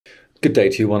Good day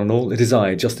to you one and all. It is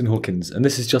I, Justin Hawkins, and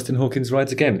this is Justin Hawkins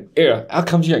Rides Again. Yeah, how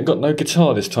come you ain't got no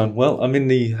guitar this time? Well, I'm in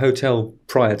the hotel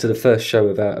prior to the first show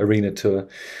of our arena tour,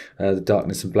 the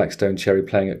Darkness and Blackstone Cherry,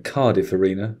 playing at Cardiff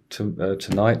Arena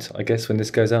tonight, I guess, when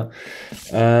this goes out.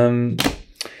 The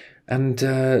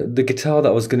guitar that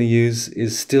I was going to use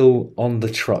is still on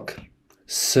the truck.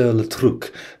 Sur le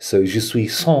truc. So, je suis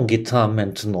sans guitare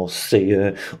maintenant. C'est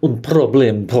un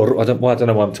problème pour... I don't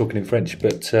know why I'm talking in French,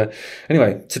 but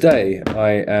anyway, today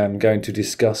I am going to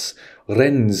discuss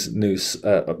Ren's new... it's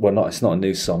not a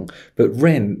new song, but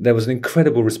Ren, there was an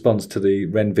incredible response to the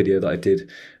Ren video that I did.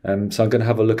 So I'm going to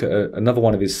have a look at another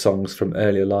one of his songs from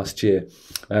earlier last year.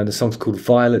 The song's called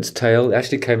Violet's Tale. It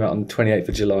actually came out on the 28th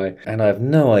of July, and I have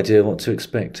no idea what to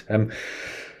expect.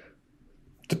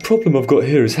 The problem I've got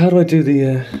here is how do I do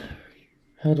the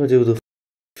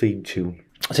theme tune?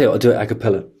 I'll tell you what, I'll do it a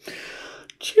cappella.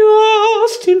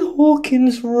 Justin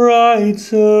Hawkins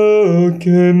rides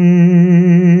again.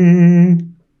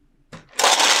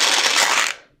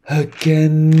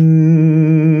 Again.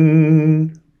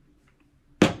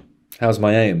 How's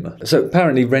my aim? So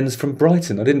apparently Ren's from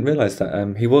Brighton. I didn't realise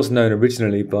that. He was known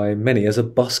originally by many as a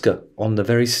busker on the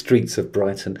very streets of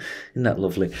Brighton. Isn't that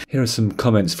lovely? Here are some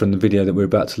comments from the video that we're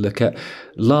about to look at.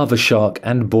 Lava Shark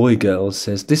and Boy Girls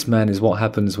says, this man is what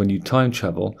happens when you time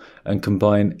travel and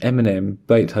combine Eminem,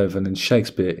 Beethoven and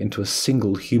Shakespeare into a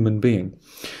single human being.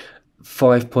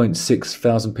 5.6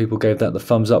 thousand people gave that the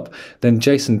thumbs up. Then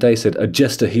Jason Day said, a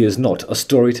jester he is not, a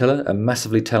storyteller, a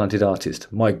massively talented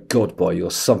artist. My God, boy,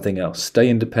 you're something else. Stay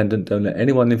independent, don't let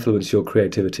anyone influence your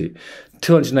creativity.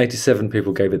 287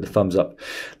 people gave it the thumbs up.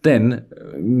 Then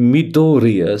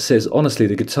Midoriya says, honestly,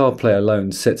 the guitar player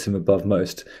alone sets him above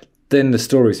most. Then the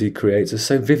stories he creates are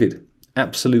so vivid.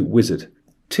 Absolute wizard.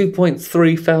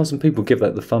 2.3 thousand people give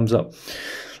that the thumbs up.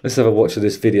 Let's have a watch of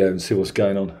this video and see what's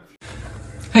going on.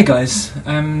 Hey guys,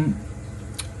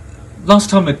 last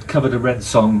time I covered a Red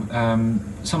song,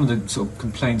 some of the sort of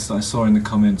complaints that I saw in the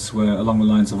comments were along the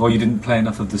lines of, oh, you didn't play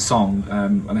enough of the song,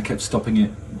 and I kept stopping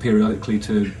it periodically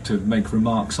to make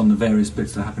remarks on the various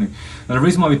bits that are happening. Now the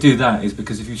reason why we do that is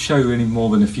because if you show any more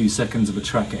than a few seconds of a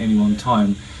track at any one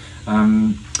time,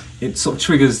 it sort of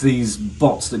triggers these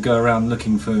bots that go around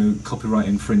looking for copyright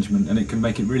infringement, and it can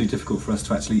make it really difficult for us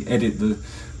to actually edit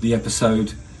the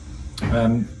episode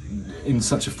in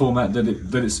such a format that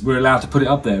we're allowed to put it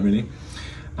up there, really.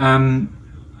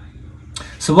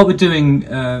 So what we're doing,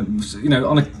 you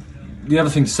know, the other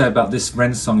thing to say about this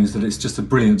Ren song is that it's just a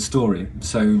brilliant story.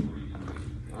 So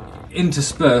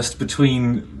interspersed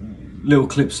between little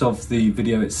clips of the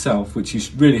video itself, which you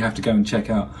really have to go and check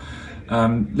out,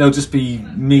 there'll just be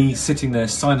me sitting there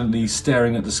silently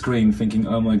staring at the screen thinking,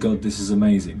 oh my God, this is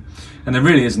amazing. And there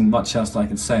really isn't much else I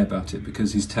can say about it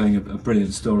because he's telling a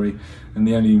brilliant story, and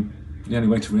the only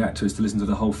way to react to it is to listen to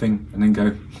the whole thing and then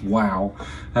go, wow.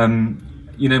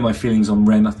 You know my feelings on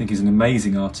Ren. I think he's an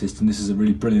amazing artist, and this is a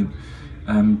really brilliant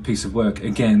piece of work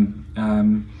again.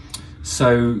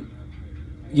 So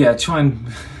yeah, try and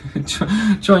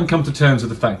come to terms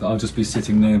with the fact that I'll just be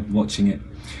sitting there watching it,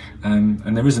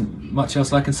 and there isn't much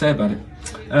else I can say about it.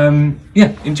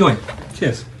 Yeah, enjoy.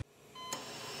 Cheers.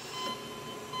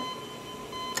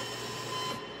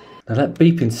 Now that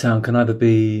beeping sound can either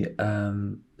be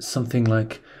something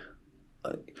like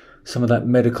some of that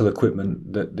medical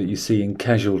equipment that you see in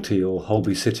Casualty or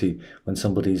Holby City when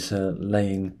somebody's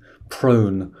laying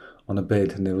prone on a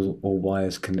bed and there's all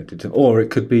wires connected to them. Or it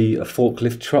could be a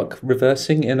forklift truck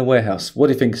reversing in a warehouse. What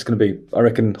do you think it's going to be? I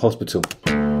reckon hospital.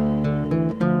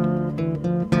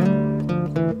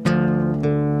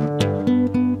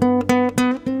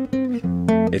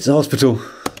 It's a hospital,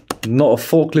 not a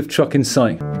forklift truck in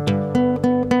sight.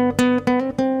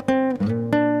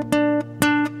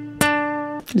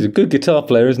 He's a good guitar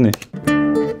player, isn't he?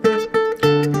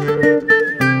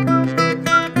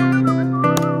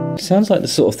 Sounds like the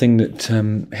sort of thing that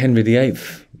Henry VIII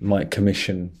might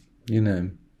commission, you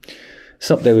know. It's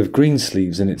up there with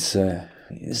Greensleeves, and it's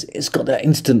got that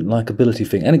instant likability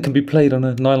thing, and it can be played on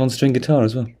a nylon string guitar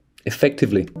as well,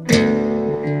 effectively.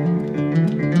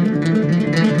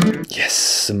 Yes,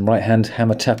 some right-hand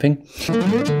hammer tapping.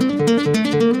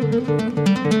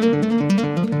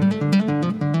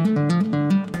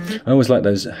 I always like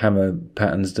those hammer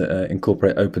patterns that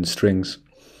incorporate open strings.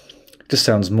 It just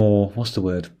sounds more, what's the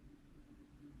word?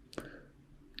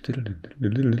 The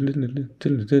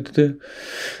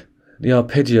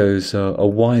arpeggios are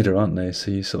wider, aren't they?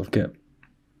 So you sort of get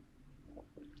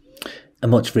a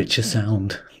much richer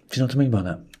sound. Do you know what I mean by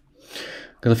that?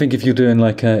 Because I think if you're doing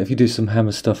like, if you do some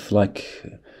hammer stuff like,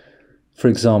 for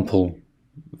example,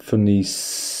 from the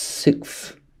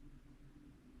 6th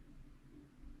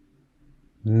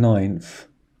 9th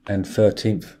and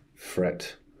 13th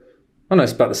fret. Oh no,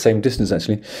 it's about the same distance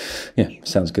actually. Yeah,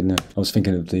 sounds good now. I was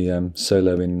thinking of the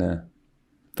solo in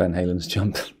Van Halen's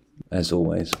Jump, as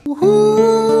always.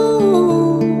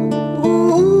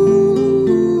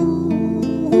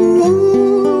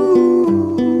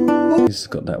 He's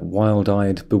got that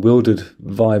wild-eyed, bewildered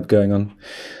vibe going on.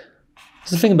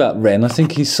 The thing about Ren, I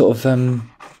think he's sort of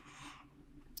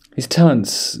his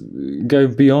talents go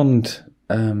beyond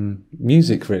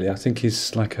music. Really, I think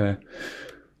he's like a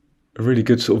really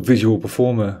good sort of visual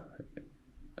performer.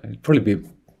 He'd probably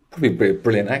be a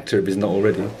brilliant actor if he's not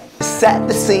already. Set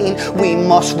the scene, we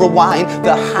must rewind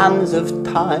the hands of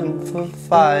time for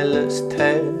Violet's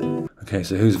tale. Okay,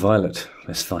 so who's Violet?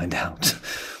 Let's find out.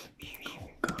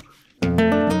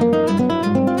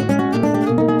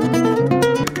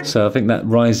 So I think that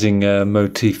rising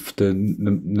motif, the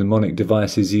mnemonic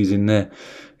device is using there,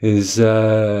 is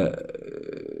I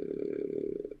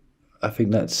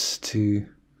think that's to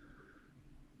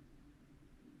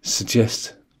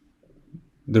suggest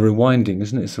the rewinding,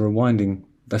 isn't it? It's the rewinding.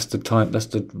 That's the time. That's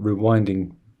the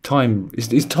rewinding time.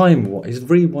 Is time what? Is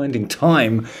rewinding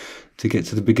time to get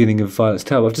to the beginning of Violet's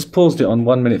Tale. I've just paused it on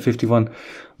 1:51,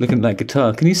 looking at that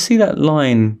guitar. Can you see that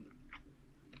line?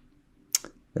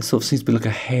 That sort of seems to be like a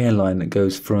hairline that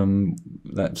goes from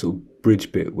that sort of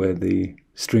bridge bit where the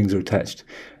strings are attached,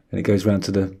 and it goes round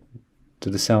to the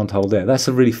sound hole there. That's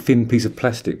a really thin piece of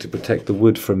plastic to protect the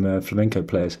wood from flamenco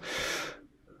players.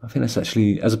 I think that's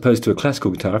actually, as opposed to a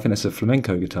classical guitar, I think that's a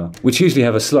flamenco guitar, which usually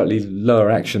have a slightly lower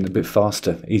action, a bit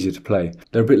faster, easier to play.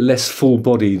 They're a bit less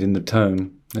full-bodied in the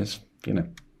tone. It's, you know,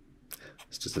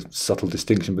 it's just a subtle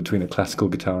distinction between a classical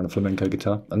guitar and a flamenco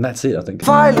guitar, and that's it, I think.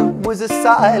 Violet was a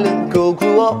silent girl,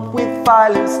 grew up with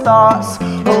violent starts.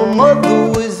 Her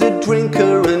mother was a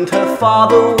drinker and her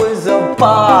father was a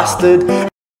bastard.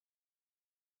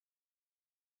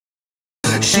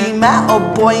 She met a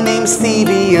boy named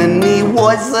Stevie and he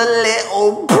was a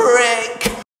little prick.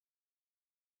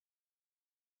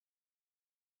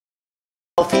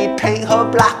 He'd paint her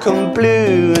black and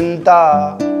blue and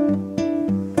dark.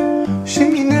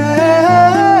 She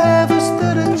never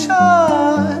stood a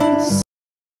chance.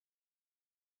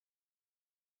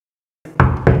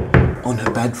 On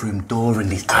her bedroom door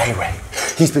and he's irate.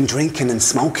 He's been drinking and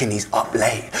smoking, he's up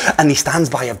late. And he stands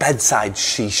by her bedside,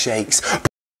 she shakes.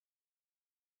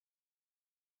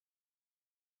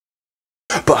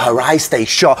 But her eyes stay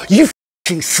shut. You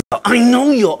f***ing slut, I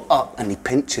know you're up. And he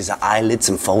pinches her eyelids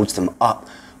and folds them up.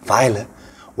 Violet,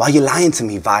 why are you lying to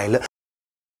me, Violet?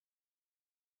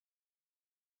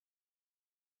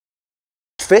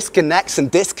 Fist connects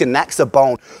and disconnects a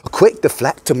bone. A quick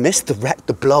deflector misdirect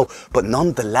the blow. But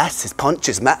nonetheless, his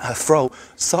punches met her throat.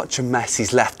 Such a mess,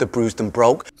 he's left her bruised and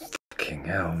broke. Fucking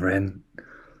hell, Ren.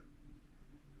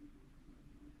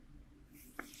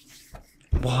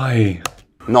 Why?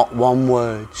 Not one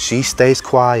word, she stays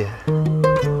quiet.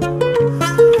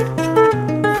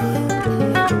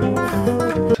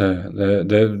 So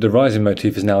the rising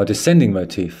motif is now a descending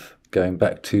motif, going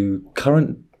back to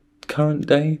current time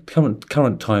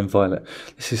Violet.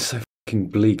 This is so fucking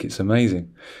bleak, it's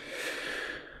amazing.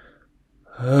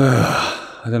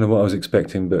 I don't know what I was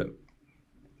expecting, but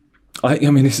I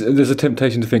mean, there's a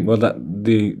temptation to think, well, that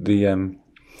the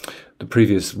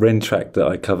previous Ren track that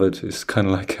I covered is kind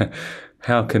of like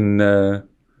how can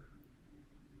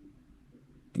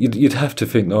you'd have to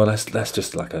think, oh, that's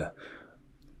just like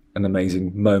an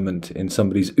amazing moment in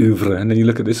somebody's oeuvre, and then you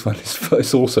look at this one,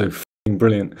 it's also fucking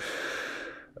brilliant.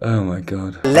 Oh my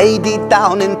god. Lady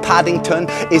down in Paddington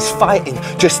is fighting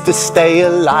just to stay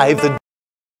alive. The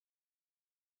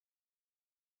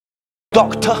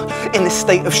doctor, in a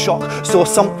state of shock, saw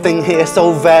something here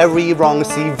so very wrong.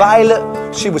 See,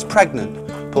 Violet, she was pregnant.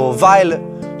 Poor Violet,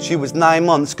 she was 9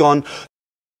 months gone.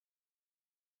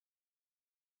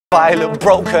 Violet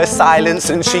broke her silence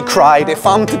and she cried, if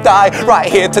I'm to die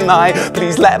right here tonight,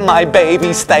 please let my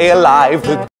baby stay alive.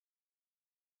 The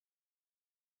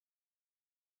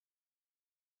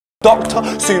doctor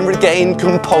soon regained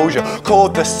composure,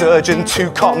 called the surgeon to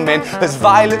come in. As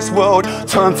Violet's world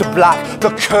turned to black, the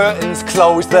curtains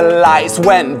closed, the lights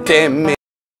went dim.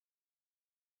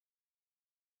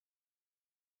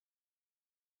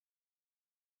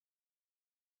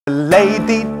 The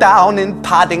lady down in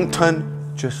Paddington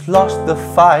just lost the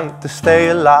fight to stay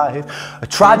alive. A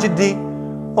tragedy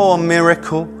or a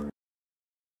miracle?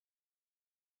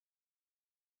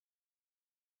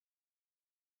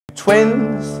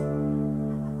 Twins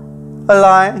are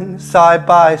lying side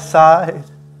by side.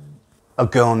 A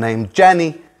girl named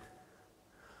Jenny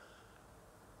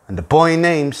and a boy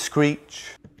named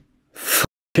Screech.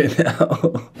 Fucking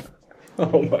hell.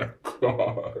 Oh my.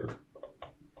 God.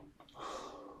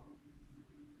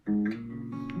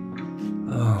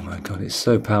 Oh my God, it's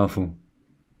so powerful.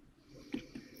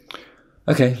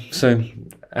 Okay, so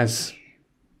as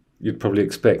you'd probably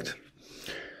expect,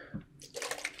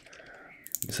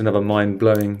 it's another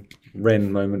mind-blowing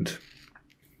Ren moment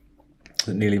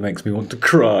that nearly makes me want to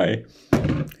cry.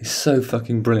 He's so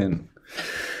fucking brilliant,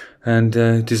 and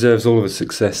deserves all of the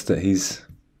success that he's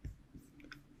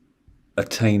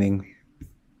attaining,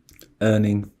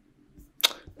 earning.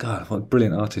 God, what a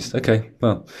brilliant artist. Okay,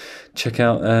 well, check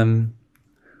out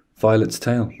Violet's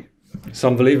Tale. It's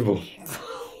unbelievable.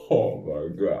 Oh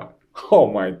my God.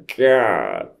 Oh my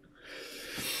God.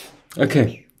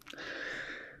 Okay.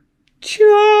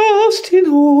 Justin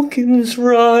Hawkins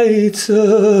writes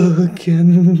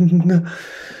again.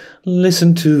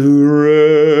 Listen to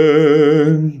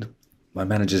Ren. My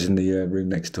manager's in the room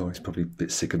next door. He's probably a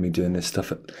bit sick of me doing this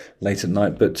stuff late at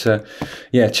night. But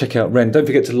yeah, check out Ren. Don't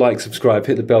forget to like, subscribe,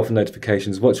 hit the bell for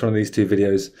notifications. Watch one of these two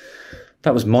videos.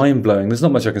 That was mind-blowing. There's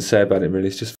not much I can say about it, really.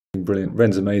 It's just brilliant.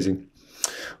 Ren's amazing.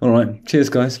 All right. Cheers,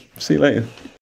 guys. See you later.